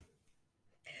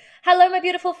Hello, my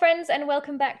beautiful friends, and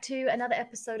welcome back to another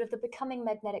episode of the Becoming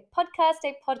Magnetic podcast,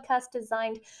 a podcast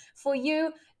designed for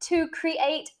you to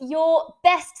create your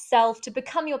best self, to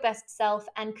become your best self,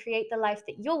 and create the life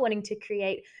that you're wanting to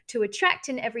create, to attract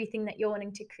in everything that you're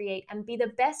wanting to create, and be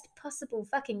the best possible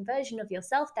fucking version of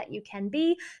yourself that you can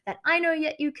be, that I know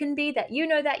yet you can be, that you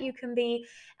know that you can be,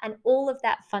 and all of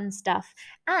that fun stuff.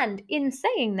 And in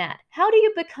saying that, how do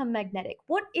you become magnetic?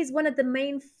 What is one of the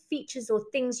main features or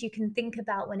things you can think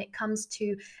about when it comes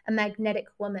to a magnetic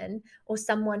woman or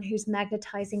someone who's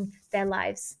magnetizing their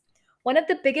lives? One of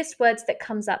the biggest words that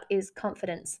comes up is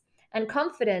confidence. And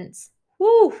confidence,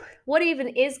 whoo, what even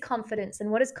is confidence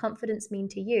and what does confidence mean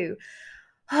to you?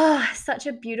 Oh, such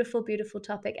a beautiful, beautiful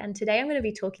topic. And today I'm going to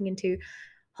be talking into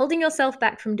holding yourself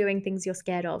back from doing things you're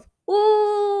scared of.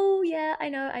 Oh, yeah, I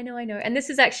know. And this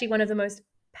is actually one of the most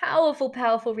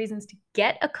powerful reasons to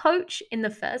get a coach in the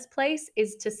first place,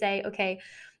 is to say, okay,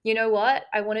 you know what?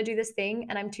 I want to do this thing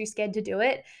and I'm too scared to do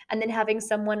it. And then having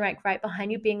someone right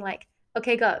behind you being like,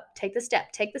 okay, go, take the step.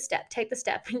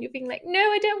 And you're being like, no,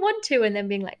 I don't want to. And then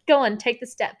being like, go on, take the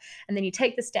step. And then you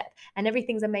take the step and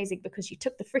everything's amazing because you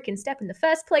took the freaking step in the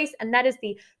first place. And that is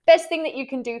the best thing that you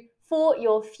can do for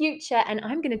your future. And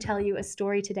I'm going to tell you a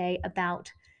story today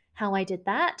about how I did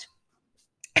that.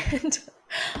 And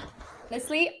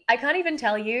honestly, I can't even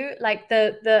tell you like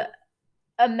the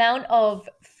amount of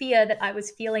fear that I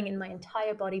was feeling in my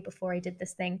entire body before I did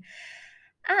this thing.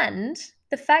 And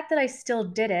the fact that I still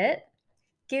did it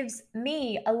gives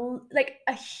me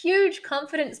a huge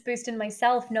confidence boost in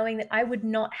myself, knowing that I would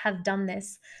not have done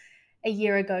this a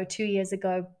year ago, 2 years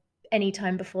ago, any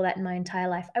time before that in my entire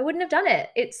life. I wouldn't have done it.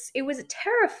 It was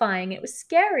terrifying. It was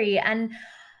scary. And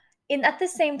at the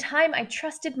same time, I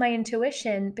trusted my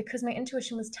intuition because my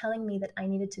intuition was telling me that I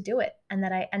needed to do it and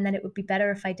that it would be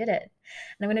better if I did it.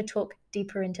 And I'm going to talk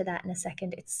deeper into that in a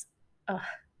second.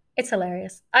 It's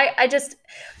hilarious.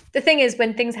 The thing is,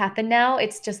 when things happen now,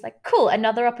 it's just like, cool,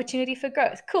 another opportunity for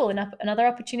growth. Cool, another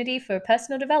opportunity for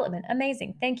personal development.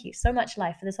 Amazing. Thank you so much,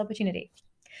 life, for this opportunity.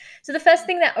 So the first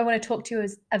thing that I want to talk to you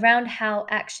is around how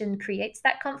action creates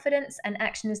that confidence, and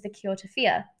action is the cure to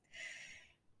fear.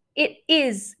 It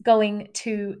is going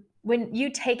to, when you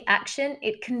take action,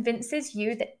 it convinces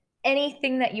you that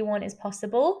anything that you want is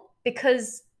possible,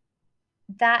 because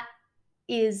that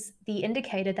is the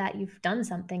indicator that you've done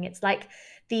something. It's like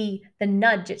the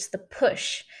nudge, it's the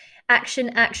push. Action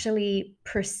actually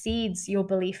precedes your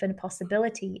belief in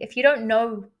possibility. If you don't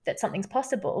know that something's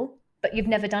possible, but you've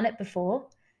never done it before,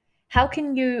 how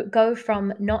can you go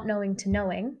from not knowing to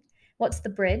knowing? What's the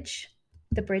bridge?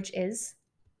 The bridge is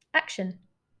action.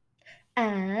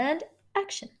 And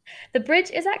action. The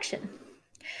bridge is action.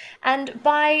 And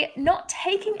by not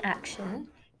taking action,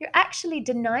 you're actually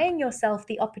denying yourself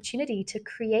the opportunity to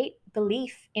create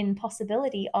belief in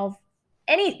possibility of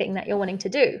anything that you're wanting to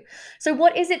do. So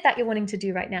what is it that you're wanting to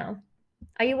do right now?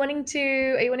 Are you wanting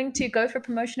to go for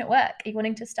promotion at work? Are you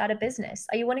wanting to start a business?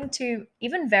 Are you wanting to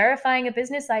even verifying a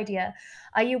business idea?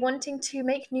 Are you wanting to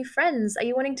make new friends? Are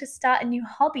you wanting to start a new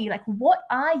hobby? Like, what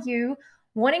are you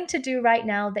wanting to do right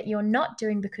now that you're not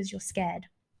doing because you're scared?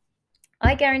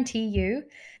 I guarantee you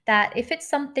that if it's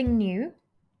something new,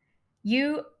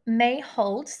 you may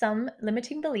hold some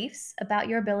limiting beliefs about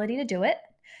your ability to do it,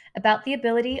 about the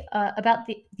ability, about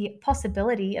the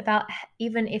possibility, about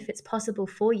even if it's possible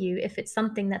for you, if it's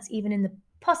something that's even in the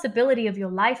possibility of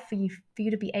your life for you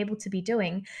to be able to be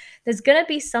doing. There's going to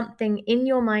be something in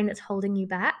your mind that's holding you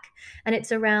back, and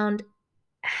it's around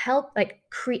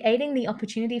creating the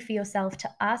opportunity for yourself to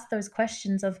ask those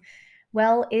questions of,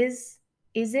 well, is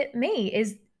it me?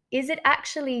 Is it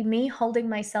actually me holding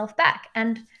myself back?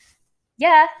 And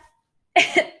yeah,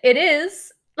 it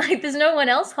is. Like, there's no one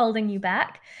else holding you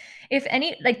back. If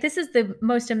any, like, this is the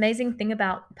most amazing thing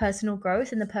about personal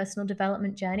growth and the personal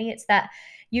development journey. It's that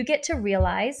you get to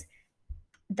realize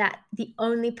that the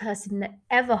only person that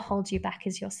ever holds you back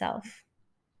is yourself.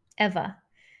 Ever.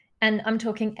 And I'm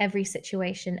talking every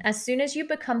situation. As soon as you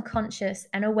become conscious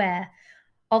and aware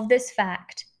of this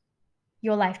fact,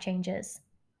 your life changes.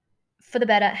 For the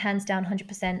better, hands down,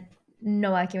 100%.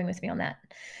 No arguing with me on that.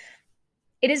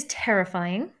 It is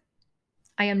terrifying.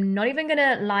 I am not even going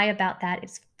to lie about that.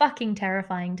 It's fucking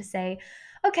terrifying to say,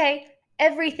 okay,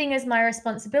 everything is my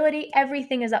responsibility.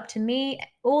 Everything is up to me.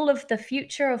 All of the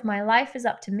future of my life is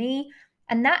up to me.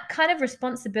 And that kind of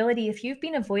responsibility, if you've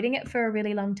been avoiding it for a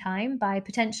really long time by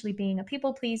potentially being a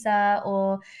people pleaser,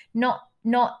 or not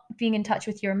being in touch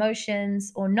with your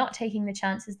emotions, or not taking the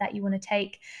chances that you want to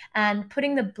take, and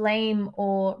putting the blame,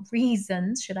 or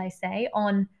reasons, should I say,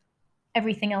 on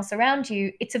everything else around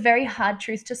you, it's a very hard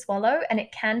truth to swallow, and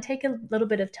it can take a little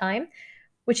bit of time.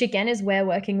 which again is where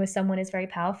working with someone is very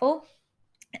powerful.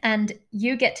 And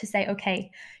you get to say, okay,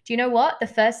 do you know what? The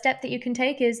first step that you can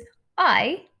take is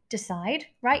I decide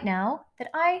right now that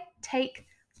I take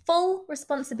full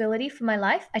responsibility for my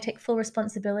life. I take full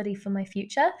responsibility for my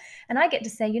future. And I get to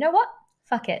say, you know what?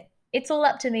 Fuck it. It's all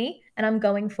up to me and I'm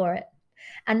going for it.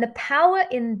 And the power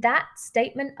in that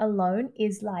statement alone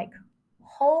is like,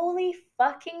 holy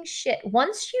fucking shit.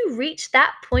 Once you reach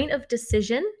that point of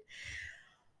decision,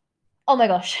 oh my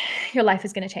gosh, your life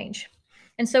is going to change.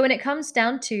 And so when it comes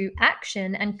down to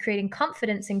action and creating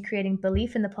confidence and creating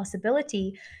belief in the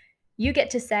possibility, you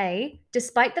get to say,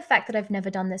 despite the fact that I've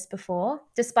never done this before,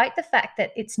 despite the fact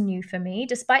that it's new for me,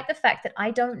 despite the fact that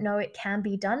I don't know it can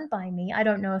be done by me, I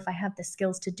don't know if I have the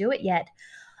skills to do it yet,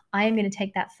 I am going to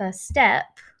take that first step.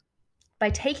 By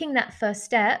taking that first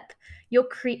step, you're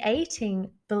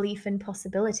creating belief in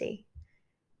possibility.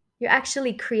 You're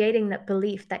actually creating that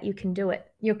belief that you can do it.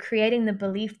 You're creating the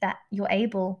belief that you're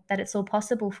able, that it's all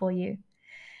possible for you.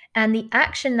 And the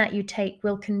action that you take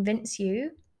will convince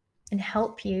you and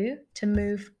help you to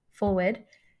move forward,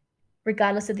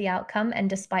 regardless of the outcome and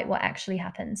despite what actually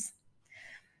happens.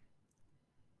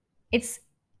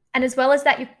 And as well as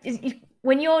that,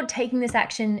 when you're taking this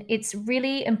action, it's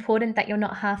really important that you're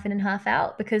not half in and half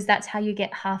out, because that's how you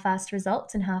get half-assed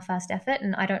results and half-assed effort.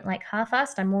 And I don't like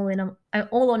half-assed. I'm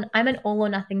an all or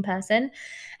nothing person.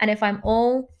 And if I'm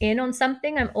all in on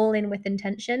something, I'm all in with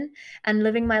intention. And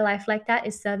living my life like that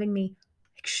is serving me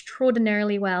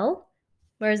extraordinarily well.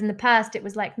 Whereas in the past, it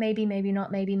was like maybe, maybe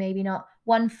not, maybe, maybe not.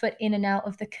 1 foot in and out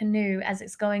of the canoe as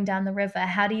it's going down the river.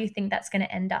 How do you think that's going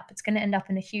to end up? It's going to end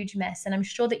up in a huge mess. And I'm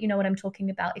sure that you know what I'm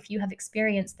talking about. If you have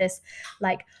experienced this,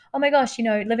 like, oh my gosh,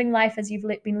 living life as you've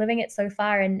been living it so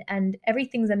far, and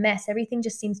everything's a mess. Everything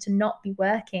just seems to not be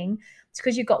working. It's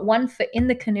because you've got 1 foot in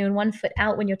the canoe and 1 foot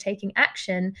out when you're taking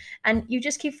action. And you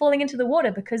just keep falling into the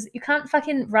water because you can't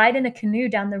fucking ride in a canoe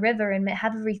down the river and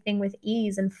have everything with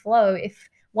ease and flow if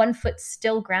 1 foot's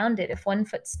still grounded, if 1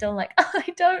 foot's still like, oh,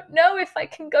 I don't know if I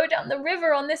can go down the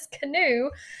river on this canoe.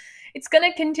 It's going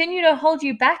to continue to hold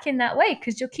you back in that way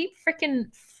because you'll keep freaking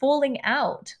falling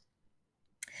out.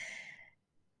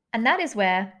 And that is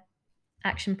where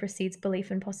action precedes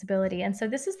belief and possibility. And so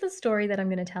this is the story that I'm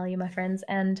going to tell you, my friends.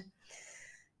 And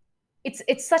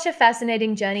it's such a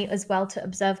fascinating journey as well to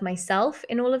observe myself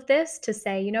in all of this, to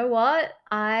say, you know what,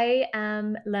 I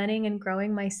am learning and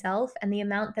growing myself, and the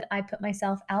amount that I put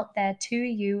myself out there to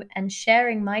you and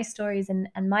sharing my stories and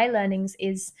my learnings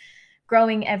is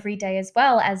growing every day, as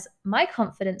well as my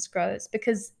confidence grows,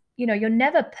 because you're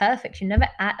never perfect. You're never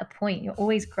at a point. You're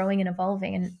always growing and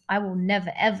evolving. And I will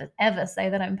never, ever, ever say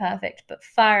that I'm perfect, but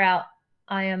far out,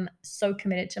 I am so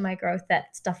committed to my growth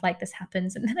that stuff like this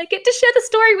happens. And then I get to share the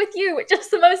story with you, which is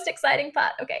the most exciting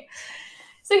part. Okay.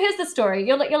 So here's the story.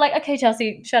 You're like, okay,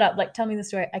 Chelsea, shut up. Like, tell me the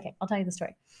story. Okay, I'll tell you the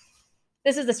story.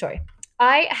 This is the story.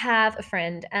 I have a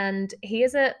friend, and he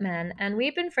is a man, and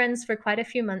we've been friends for quite a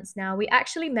few months now. We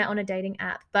actually met on a dating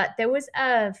app, but there was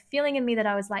a feeling in me that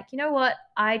I was like, you know what?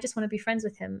 I just want to be friends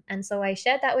with him. And so I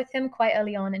shared that with him quite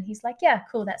early on, and he's like, yeah,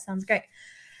 cool. That sounds great.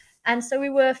 And so we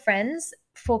were friends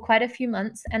for quite a few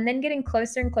months, and then getting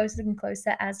closer and closer and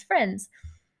closer as friends.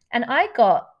 And I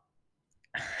got,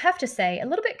 I have to say, a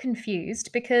little bit confused,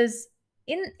 because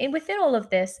within all of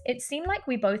this, it seemed like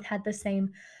we both had the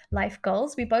same life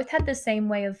goals. We both had the same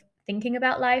way of thinking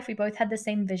about life. We both had the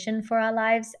same vision for our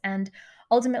lives. And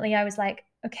ultimately, I was like,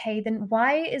 okay, then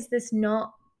why is this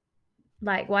not,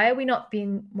 like, why are we not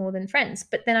being more than friends?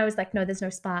 But then I was like, no, there's no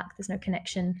spark. There's no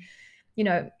connection.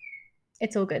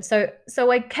 It's all good.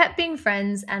 So I kept being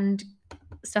friends and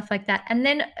stuff like that. And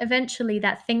then eventually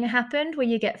that thing happened where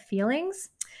you get feelings.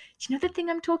 Do you know the thing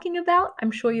I'm talking about?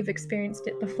 I'm sure you've experienced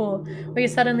it before, where you're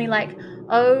suddenly like,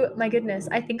 oh my goodness,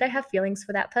 I think I have feelings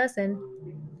for that person.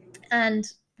 And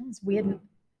it's weird.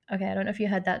 Okay, I don't know if you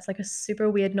heard that. It's like a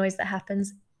super weird noise that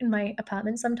happens in my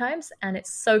apartment sometimes, and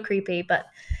it's so creepy, but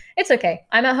it's okay.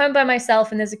 I'm at home by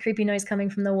myself and there's a creepy noise coming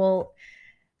from the wall.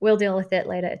 We'll deal with it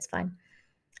later. It's fine.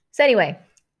 So anyway,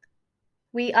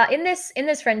 we are in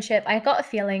this friendship. I got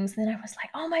feelings, and then I was like,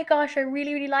 oh my gosh, I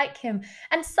really, really like him.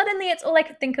 And suddenly it's all I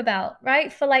could think about,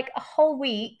 right? For like a whole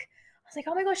week, I was like,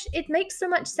 oh my gosh, it makes so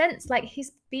much sense. Like,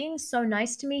 he's being so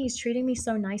nice to me. He's treating me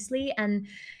so nicely. And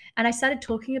I started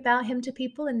talking about him to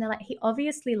people, and they're like, he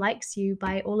obviously likes you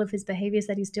by all of his behaviors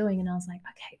that he's doing. And I was like,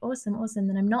 okay, awesome.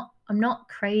 Then I'm not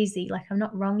crazy. Like, I'm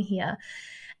not wrong here.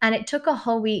 And it took a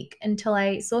whole week until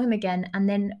I saw him again. And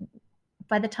then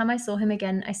by the time I saw him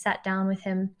again, I sat down with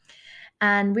him,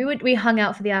 and we hung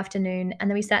out for the afternoon, and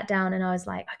then we sat down, and I was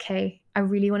like, okay, I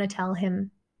really want to tell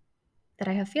him that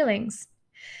I have feelings.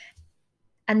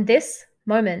 And this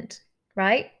moment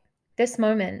right? This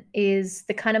moment is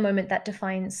the kind of moment that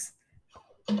defines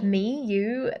me,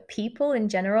 you, people in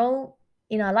general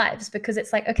in our lives, because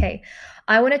it's like, okay,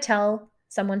 I want to tell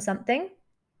someone something,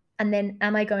 and then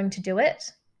am I going to do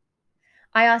it?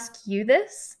 I ask you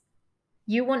this.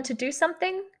 You want to do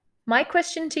something? My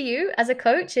question to you as a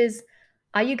coach is,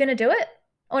 are you going to do it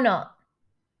or not?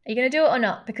 Are you going to do it or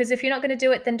not? Because if you're not going to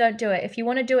do it, then don't do it. If you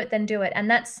want to do it, then do it. And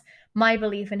that's my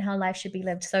belief in how life should be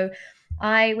lived. So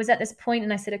I was at this point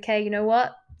and I said, okay, you know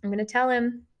what? I'm going to tell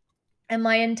him. And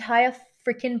my entire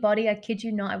freaking body, I kid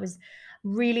you not, I was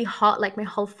really hot. Like my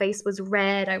whole face was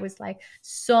red. I was like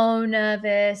so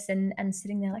nervous and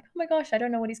sitting there like, oh my gosh, I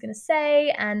don't know what he's going to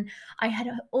say. And I had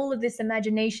all of this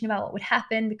imagination about what would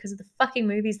happen because of the fucking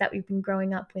movies that we've been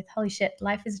growing up with. Holy shit,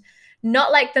 life is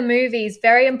not like the movies.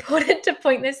 Very important to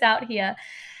point this out here.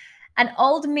 And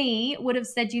old me would have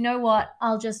said, you know what?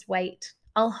 I'll just wait.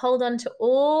 I'll hold on to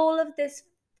all of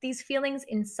these feelings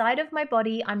inside of my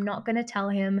body. I'm not going to tell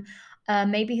him.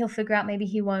 Maybe he'll figure out, maybe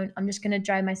he won't. I'm just going to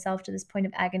drive myself to this point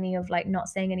of agony of like not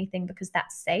saying anything because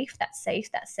that's safe. That's safe.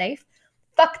 That's safe.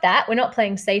 Fuck that. We're not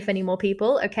playing safe anymore,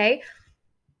 people. Okay.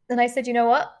 And I said, you know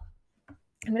what?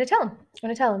 I'm going to tell him. I'm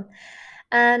going to tell him.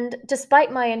 And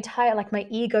despite my entire, like my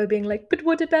ego being like, but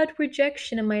what about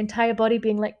rejection? And my entire body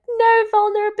being like, no,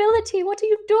 vulnerability. What are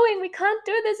you doing? We can't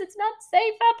do this. It's not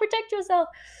safe. Protect yourself.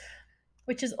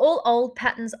 Which is all old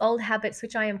patterns, old habits,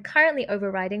 which I am currently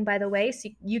overriding, by the way. So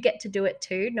you get to do it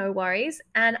too. No worries.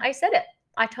 And I said it.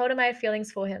 I told him I had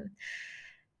feelings for him.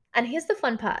 And here's the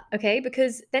fun part, okay?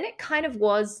 Because then it kind of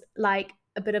was like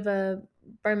a bit of a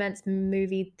romance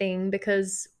movie thing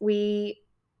because he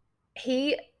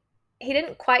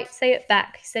didn't quite say it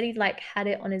back. He said he'd like had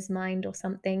it on his mind or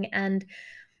something. And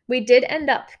we did end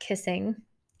up kissing.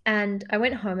 And I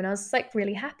went home and I was like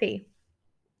really happy.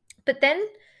 But then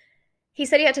he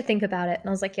said he had to think about it. And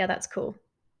I was like, yeah, that's cool.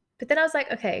 But then I was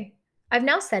like, okay, I've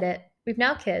now said it. We've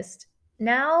now kissed.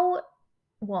 Now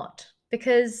what?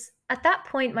 Because at that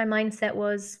point, my mindset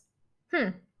was,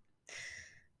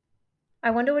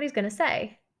 I wonder what he's going to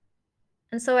say.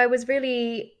 And so I was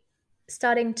really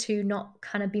starting to not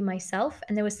kind of be myself.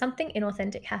 And there was something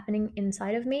inauthentic happening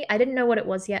inside of me. I didn't know what it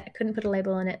was yet. I couldn't put a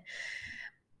label on it.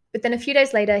 But then a few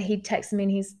days later, he texted me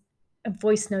and he's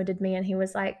voice noted me. And he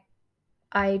was like,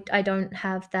 I don't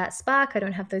have that spark. I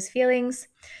don't have those feelings.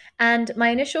 And my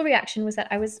initial reaction was that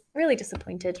I was really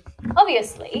disappointed.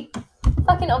 Obviously,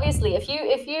 fucking obviously, if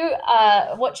you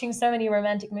are watching so many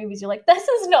romantic movies, you're like, this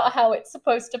is not how it's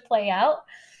supposed to play out.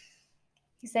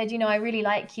 He said, you know, I really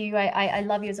like you. I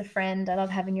love you as a friend. I love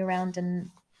having you around and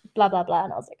blah, blah, blah.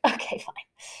 And I was like, okay, fine.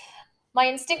 My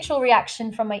instinctual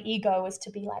reaction from my ego was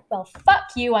to be like, well, fuck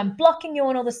you. I'm blocking you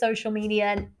on all the social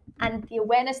media. And the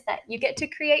awareness that you get to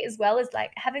create as well is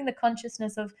like having the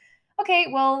consciousness of, okay,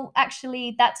 well,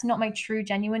 actually, that's not my true,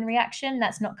 genuine reaction.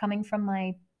 That's not coming from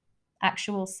my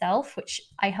actual self, which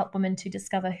I help women to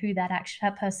discover who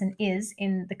that person is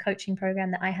in the coaching program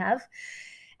that I have.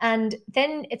 And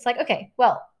then it's like, okay,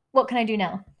 well, what can I do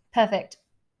now? Perfect.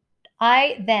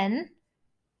 I then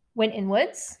went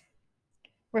inwards,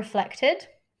 reflected,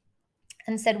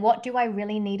 and said, what do I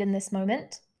really need in this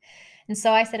moment? And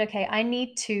so I said, okay, I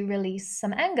need to release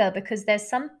some anger because there's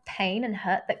some pain and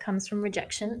hurt that comes from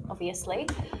rejection, obviously.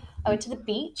 I went to the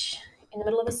beach in the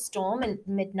middle of a storm at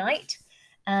midnight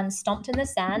and stomped in the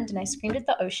sand and I screamed at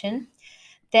the ocean.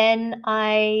 Then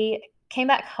I came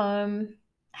back home,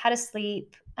 had a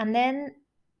sleep, and then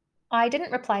I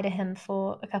didn't reply to him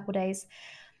for a couple of days.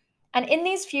 And in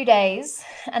these few days,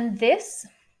 and this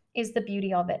is the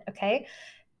beauty of it, okay?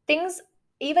 Things,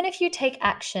 even if you take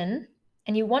action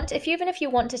and even if you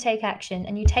want to take action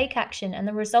and you take action and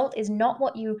the result is not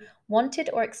what you wanted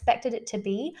or expected it to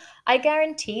be, I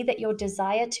guarantee that your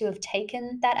desire to have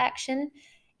taken that action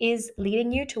is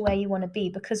leading you to where you want to be,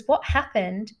 because what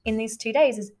happened in these 2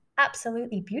 days is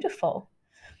absolutely beautiful.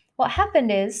 What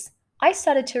happened is I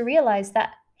started to realize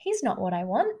that he's not what I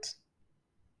want.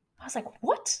 I was like,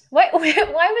 what? Why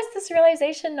was this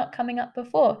realization not coming up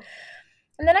before?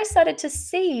 And then I started to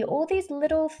see all these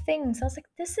little things. I was like,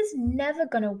 this is never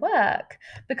going to work,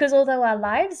 because although our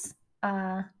lives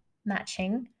are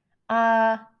matching,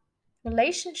 our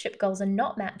relationship goals are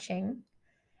not matching.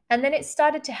 And then it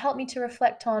started to help me to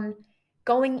reflect on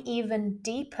going even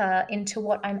deeper into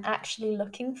what I'm actually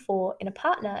looking for in a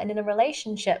partner and in a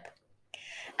relationship.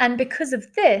 And because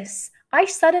of this, I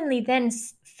suddenly then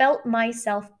felt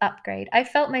myself upgrade. I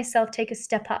felt myself take a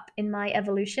step up in my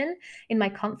evolution, in my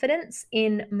confidence,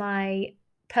 in my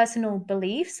personal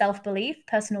belief, self-belief,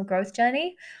 personal growth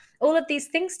journey. all of these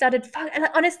things started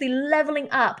honestly leveling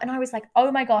up. And I was like,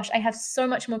 oh my gosh, I have so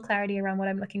much more clarity around what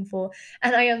I'm looking for.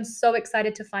 And I am so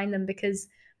excited to find them, because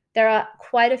there are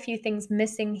quite a few things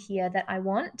missing here that I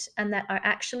want and that are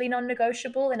actually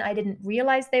non-negotiable. And I didn't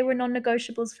realize they were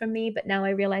non-negotiables for me, but now I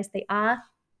realize they are.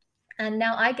 And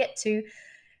now I get to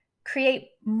create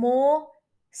more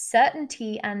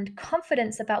certainty and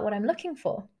confidence about what I'm looking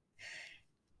for.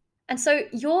 And so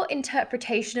your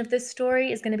interpretation of this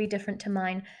story is going to be different to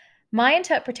mine. My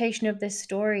interpretation of this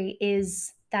story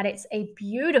is that it's a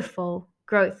beautiful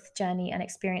growth journey and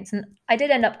experience. And I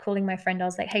did end up calling my friend. I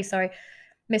was like, hey, sorry,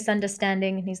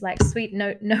 misunderstanding. And he's like, sweet,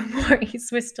 no worries.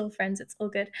 We're still friends. It's all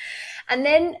good. And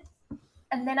then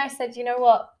I said, you know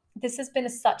what? This has been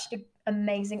such an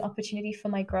amazing opportunity for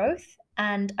my growth.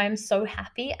 And I'm so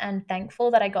happy and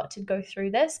thankful that I got to go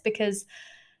through this, because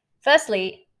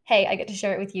firstly, hey, I get to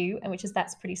share it with you, and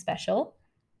that's pretty special.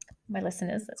 My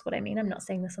listeners, that's what I mean. I'm not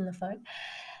saying this on the phone.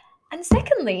 And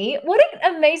secondly, what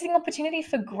an amazing opportunity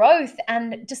for growth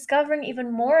and discovering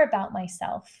even more about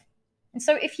myself. And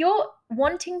so if you're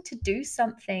wanting to do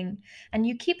something and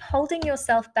you keep holding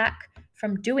yourself back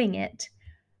from doing it,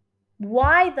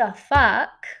 why the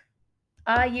fuck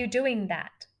are you doing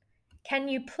that? Can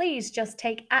you please just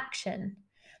take action?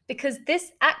 Because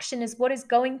this action is what is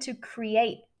going to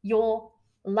create your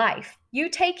life. You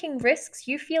taking risks,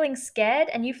 you feeling scared,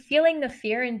 and you feeling the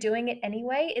fear in doing it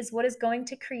anyway is what is going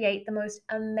to create the most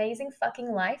amazing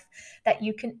fucking life that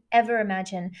you can ever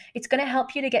imagine. It's going to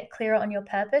help you to get clearer on your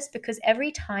purpose, because every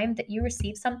time that you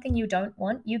receive something you don't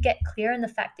want, you get clear in the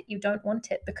fact that you don't want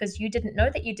it, because you didn't know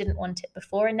that you didn't want it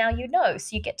before, and now you know,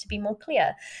 so you get to be more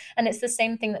clear. And it's the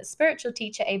same thing that spiritual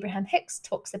teacher Abraham Hicks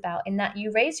talks about, in that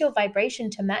you raise your vibration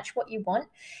to match what you want,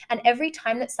 and every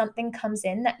time that something comes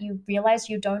in that you realize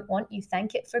you don't want, you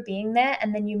thank it for being there,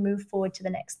 and then you move forward to the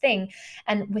next thing,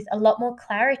 and with a lot more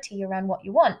clarity around what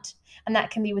you want. And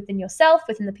that can be within yourself,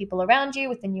 within the people around you,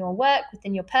 within your work,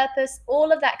 within your purpose,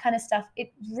 all of that kind of stuff.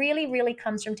 It really, really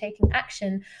comes from taking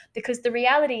action, because the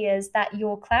reality is that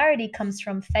your clarity comes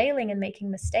from failing and making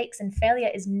mistakes, and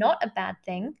failure is not a bad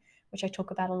thing, which I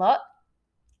talk about a lot.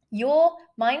 Your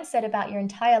mindset about your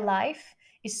entire life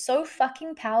is so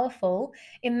fucking powerful.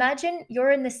 Imagine you're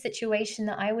in this situation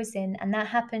that I was in and that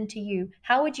happened to you.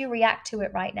 How would you react to it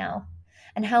right now?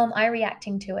 And how am I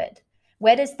reacting to it?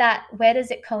 Where does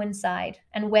it coincide?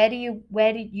 And where do you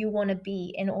want to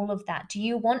be in all of that? Do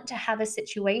you want to have a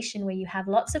situation where you have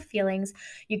lots of feelings,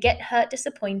 you get hurt,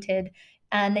 disappointed,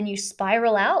 and then you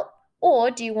spiral out?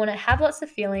 Or do you want to have lots of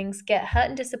feelings, get hurt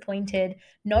and disappointed,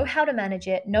 know how to manage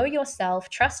it, know yourself,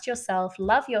 trust yourself,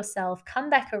 love yourself, come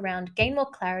back around, gain more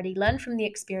clarity, learn from the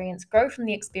experience, grow from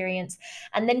the experience,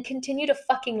 and then continue to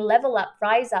fucking level up,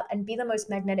 rise up, and be the most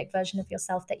magnetic version of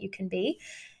yourself that you can be?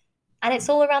 And it's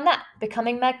all around that,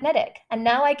 becoming magnetic. And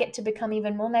now I get to become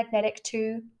even more magnetic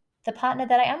to the partner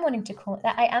that I am wanting to call,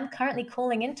 that I am currently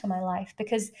calling into my life,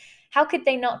 because how could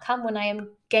they not come when I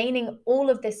am gaining all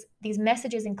of these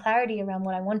messages and clarity around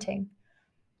what I'm wanting?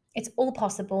 It's all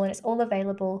possible, and it's all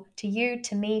available to you,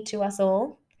 to me, to us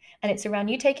all. And it's around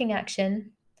you taking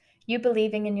action, you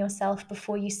believing in yourself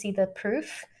before you see the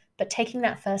proof, but taking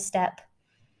that first step.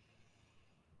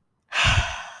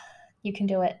 You can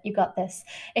do it. You got this.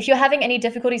 If you're having any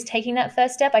difficulties taking that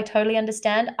first step, I totally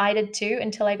understand. I did too,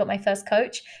 until I got my first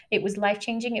coach. It was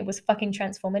life-changing. It was fucking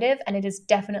transformative. And it is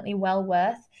definitely well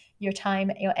worth your time,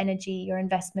 your energy, your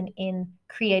investment in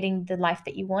creating the life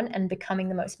that you want and becoming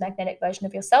the most magnetic version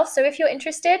of yourself. So if you're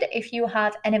interested, if you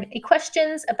have any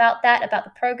questions about that, about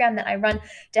the program that I run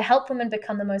to help women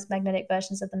become the most magnetic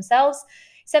versions of themselves,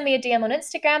 send me a DM on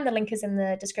Instagram. The link is in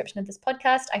the description of this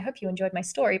podcast. I hope you enjoyed my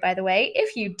story, by the way.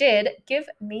 If you did, give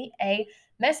me a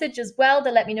message as well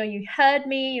to let me know you heard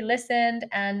me, you listened,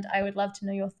 and I would love to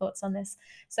know your thoughts on this.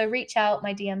 So reach out.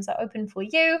 My DMs are open for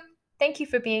you. Thank you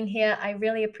for being here. I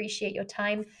really appreciate your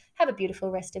time. Have a beautiful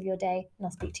rest of your day, and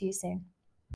I'll speak to you soon.